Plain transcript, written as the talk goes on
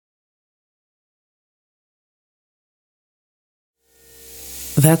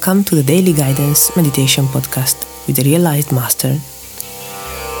Welcome to the Daily Guidance Meditation Podcast with the Realized Master.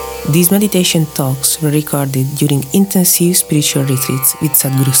 These meditation talks were recorded during intensive spiritual retreats with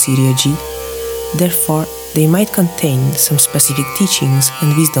Sadhguru Siriyoji. Therefore, they might contain some specific teachings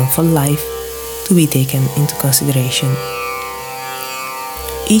and wisdom for life to be taken into consideration.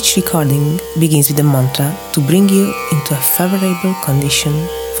 Each recording begins with a mantra to bring you into a favorable condition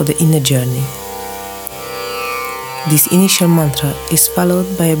for the inner journey. This initial mantra is followed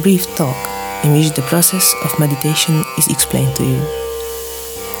by a brief talk in which the process of meditation is explained to you.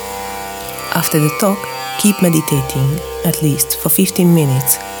 After the talk, keep meditating at least for 15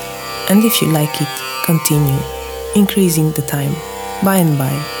 minutes, and if you like it, continue increasing the time by and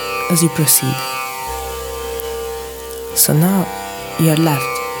by as you proceed. So now you are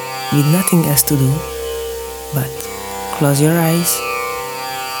left with nothing else to do but close your eyes,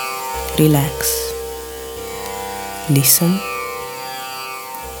 relax, listen,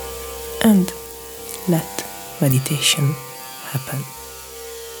 and let meditation happen.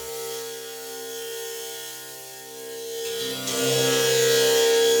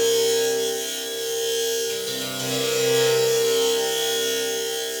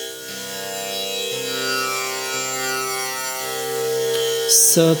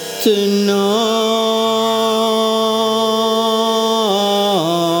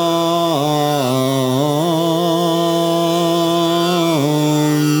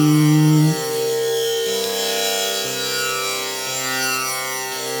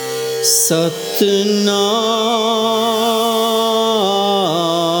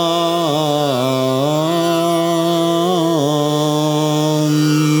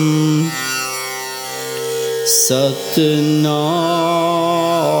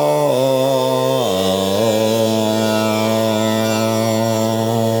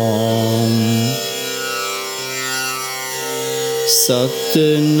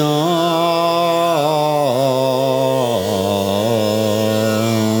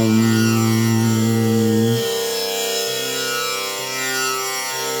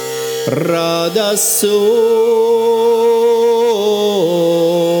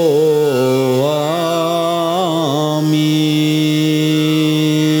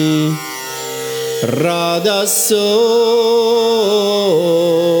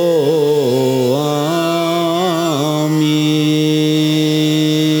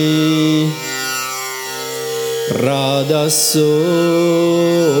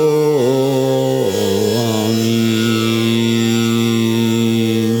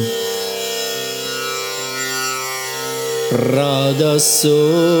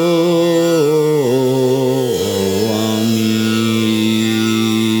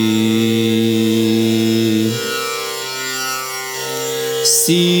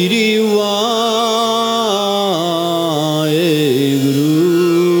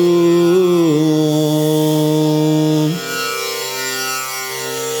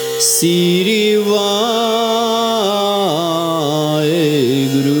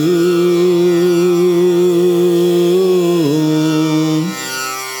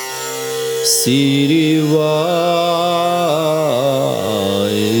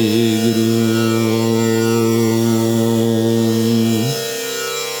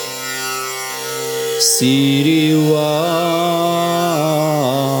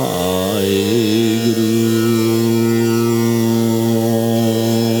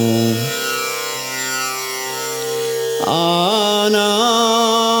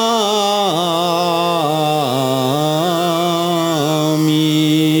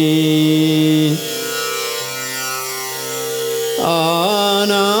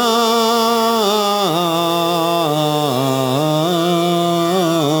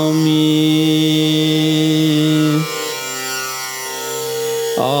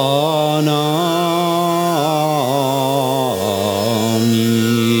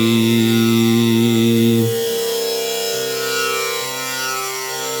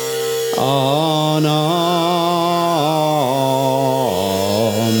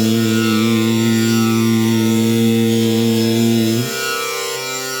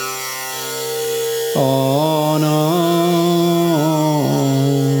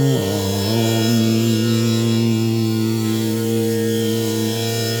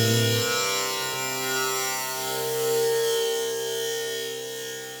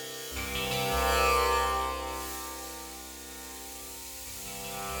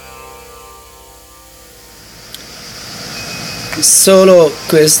 Solo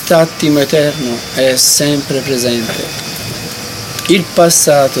quest'attimo eterno è sempre presente. Il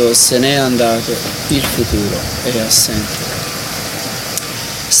passato se n'è andato, il futuro è assente.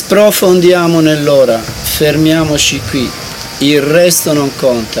 Sprofondiamo nell'ora, fermiamoci qui il resto non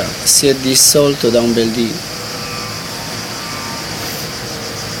conta, si è dissolto da un bel dì.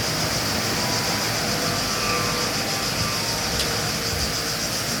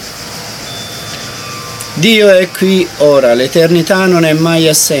 Dio è qui ora, l'eternità non è mai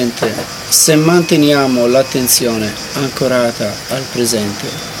assente se manteniamo l'attenzione ancorata al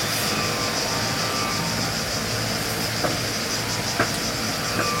presente.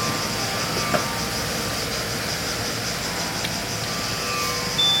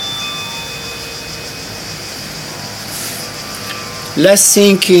 Let's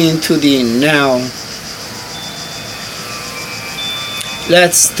sink into the now.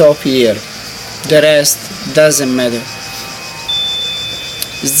 Let's stop here. The rest doesn't matter.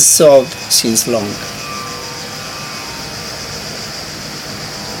 It's dissolved since long.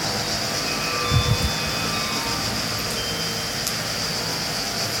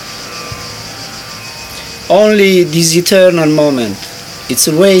 Only this eternal moment, it's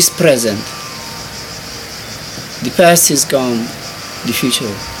always present. The past is gone, the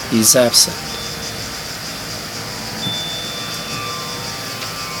future is absent.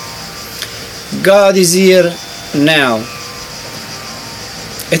 God is here now.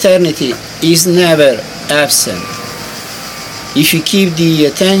 Eternity is never absent if you keep the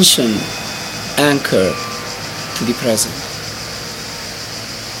attention anchored to the present.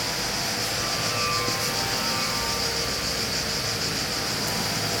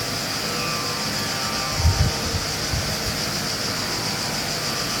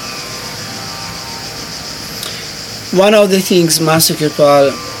 One of the things Master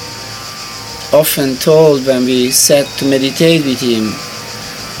Kirpal often told when we sat to meditate with him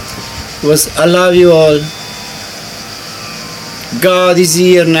was, I love you all. God is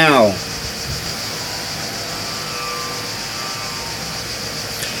here now.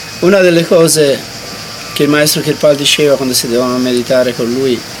 Una delle cose che il maestro Kirpal diceva quando si doveva meditare con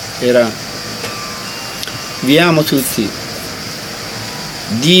lui era: vi amo tutti,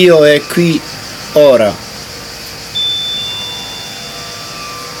 Dio è qui ora.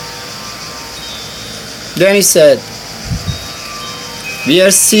 Then he said, we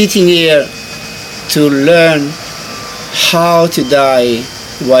are sitting here to learn how to die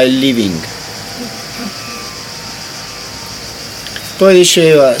while living. Poi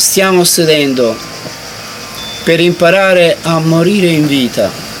diceva, stiamo sedendo per imparare a morire in vita.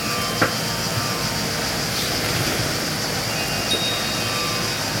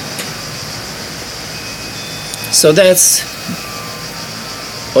 So that's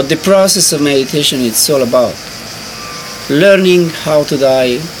what the process of meditation is all about. Learning how to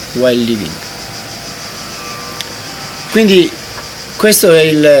die while living. Quindi questo è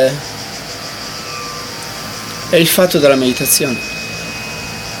il fatto della meditazione.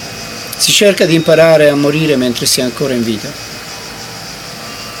 Si cerca di imparare a morire mentre si è ancora in vita.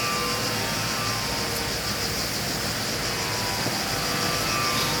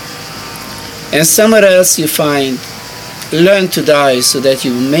 And somewhere else you find, learn to die so that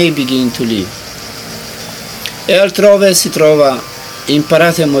you may begin to live. E altrove si trova,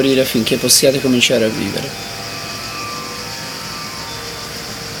 imparate a morire affinché possiate cominciare a vivere.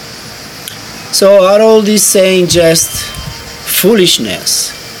 So are all these saying just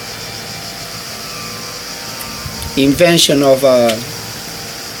foolishness? Invention of a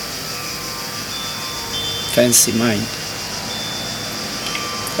fancy mind?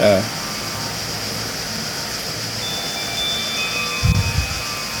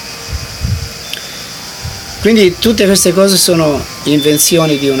 Quindi tutte queste cose sono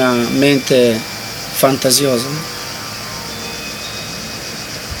invenzioni di una mente fantasiosa?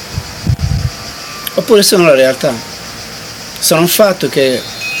 Oppure sono la realtà? Sono un fatto che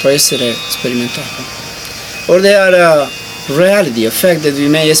può essere sperimentato? Or they are a reality, a fact that we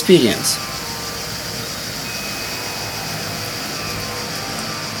may experience?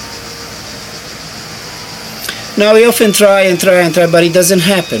 Now we often try, but it doesn't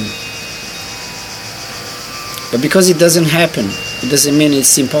happen. But because it doesn't happen, it doesn't mean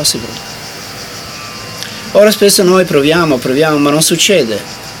it's impossible. Ora spesso noi proviamo, ma non succede.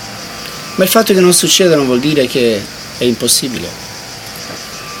 Ma il fatto che non succeda non vuol dire che è impossibile.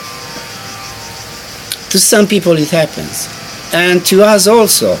 To some people it happens. And to us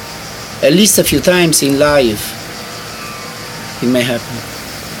also, at least a few times in life, it may happen.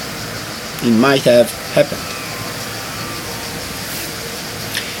 It might have happened.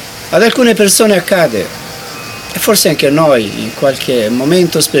 Ad alcune persone accade. E forse anche a noi, in qualche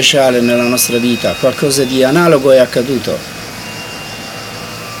momento speciale nella nostra vita, qualcosa di analogo è accaduto.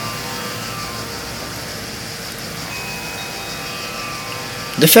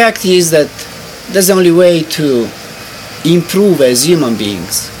 The fact is that there's only way to improve as human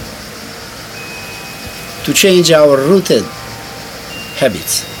beings, to change our rooted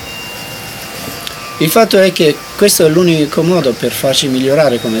habits. Il fatto è che questo è l'unico modo per farci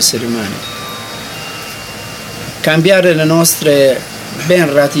migliorare come esseri umani. Cambiare le nostre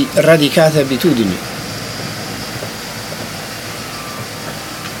ben radicate abitudini.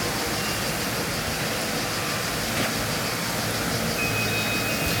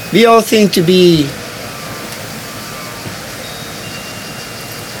 We all think to be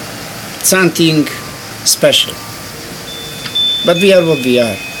something special, but we are what we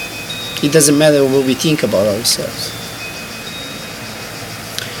are. It doesn't matter what we think about ourselves.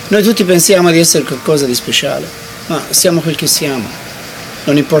 Noi tutti pensiamo di essere qualcosa di speciale, ma siamo quel che siamo.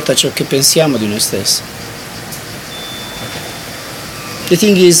 Non importa ciò che pensiamo di noi stessi. The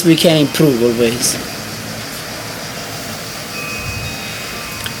thing is, we can improve always.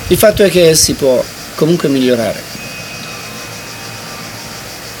 Il fatto è che si può comunque migliorare.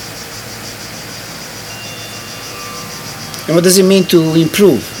 And what does it mean to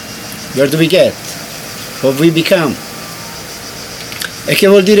improve? Where do we get? What we become? E che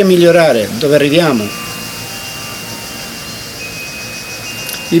vuol dire migliorare? Dove arriviamo?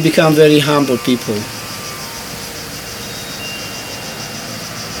 We become very humble people.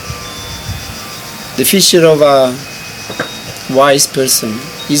 The feature of a wise person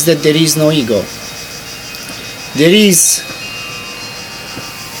is that there is no ego. There is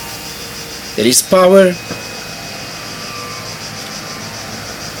power.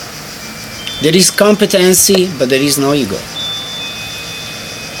 There is competency, but there is no ego.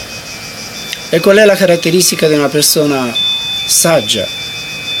 E qual è la caratteristica di una persona saggia?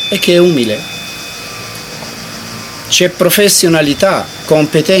 È che è umile. C'è professionalità,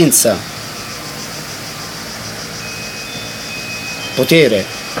 competenza, potere,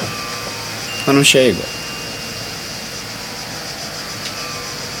 ma non c'è ego.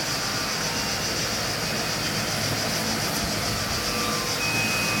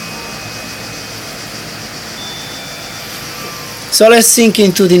 So let's sink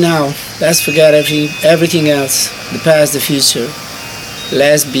into the now. Let's forget everything else, the past, the future.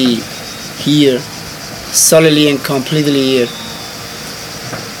 Let's be here, solidly and completely here.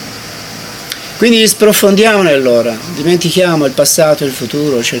 Quindi sprofondiamo nell'ora, dimentichiamo il passato e il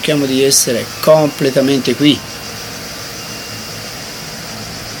futuro, cerchiamo di essere completamente qui.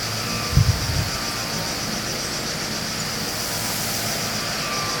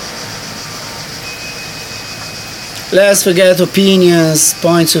 Let's forget opinions,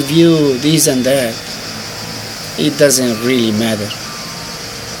 points of view, this and that. It doesn't really matter.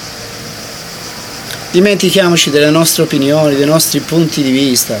 Dimentichiamoci delle nostre opinioni, dei nostri punti di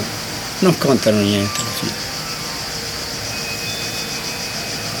vista. Non contano niente alla fine.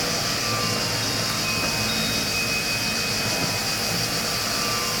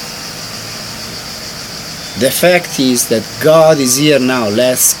 The fact is that God is here now.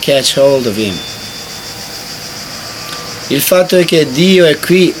 Let's catch hold of Him. Il fatto è che Dio è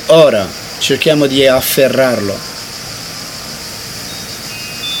qui ora, cerchiamo di afferrarlo.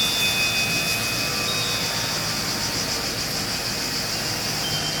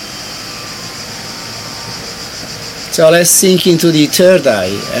 So let's sink into the third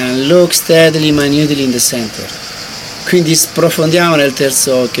eye and look steadily, minutely in the center. Quindi sprofondiamo nel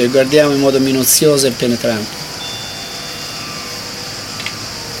terzo occhio e guardiamo in modo minuzioso e penetrante.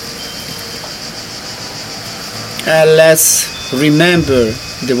 And let's remember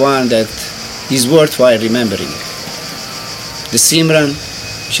the one that is worthwhile remembering. The Simran,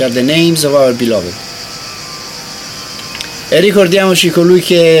 which are the names of our beloved. E ricordiamoci colui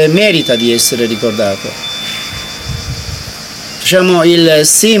che merita di essere ricordato. Facciamo il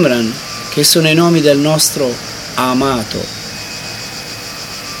Simran, che sono i nomi del nostro amato.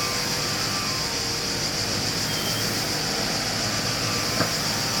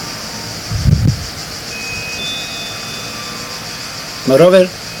 Moreover,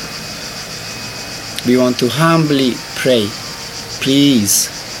 we want to humbly pray, please,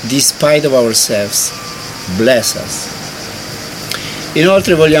 despite of ourselves, bless us.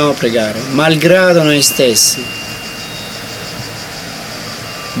 Inoltre vogliamo pregare, malgrado noi stessi,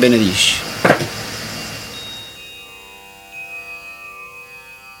 benedici.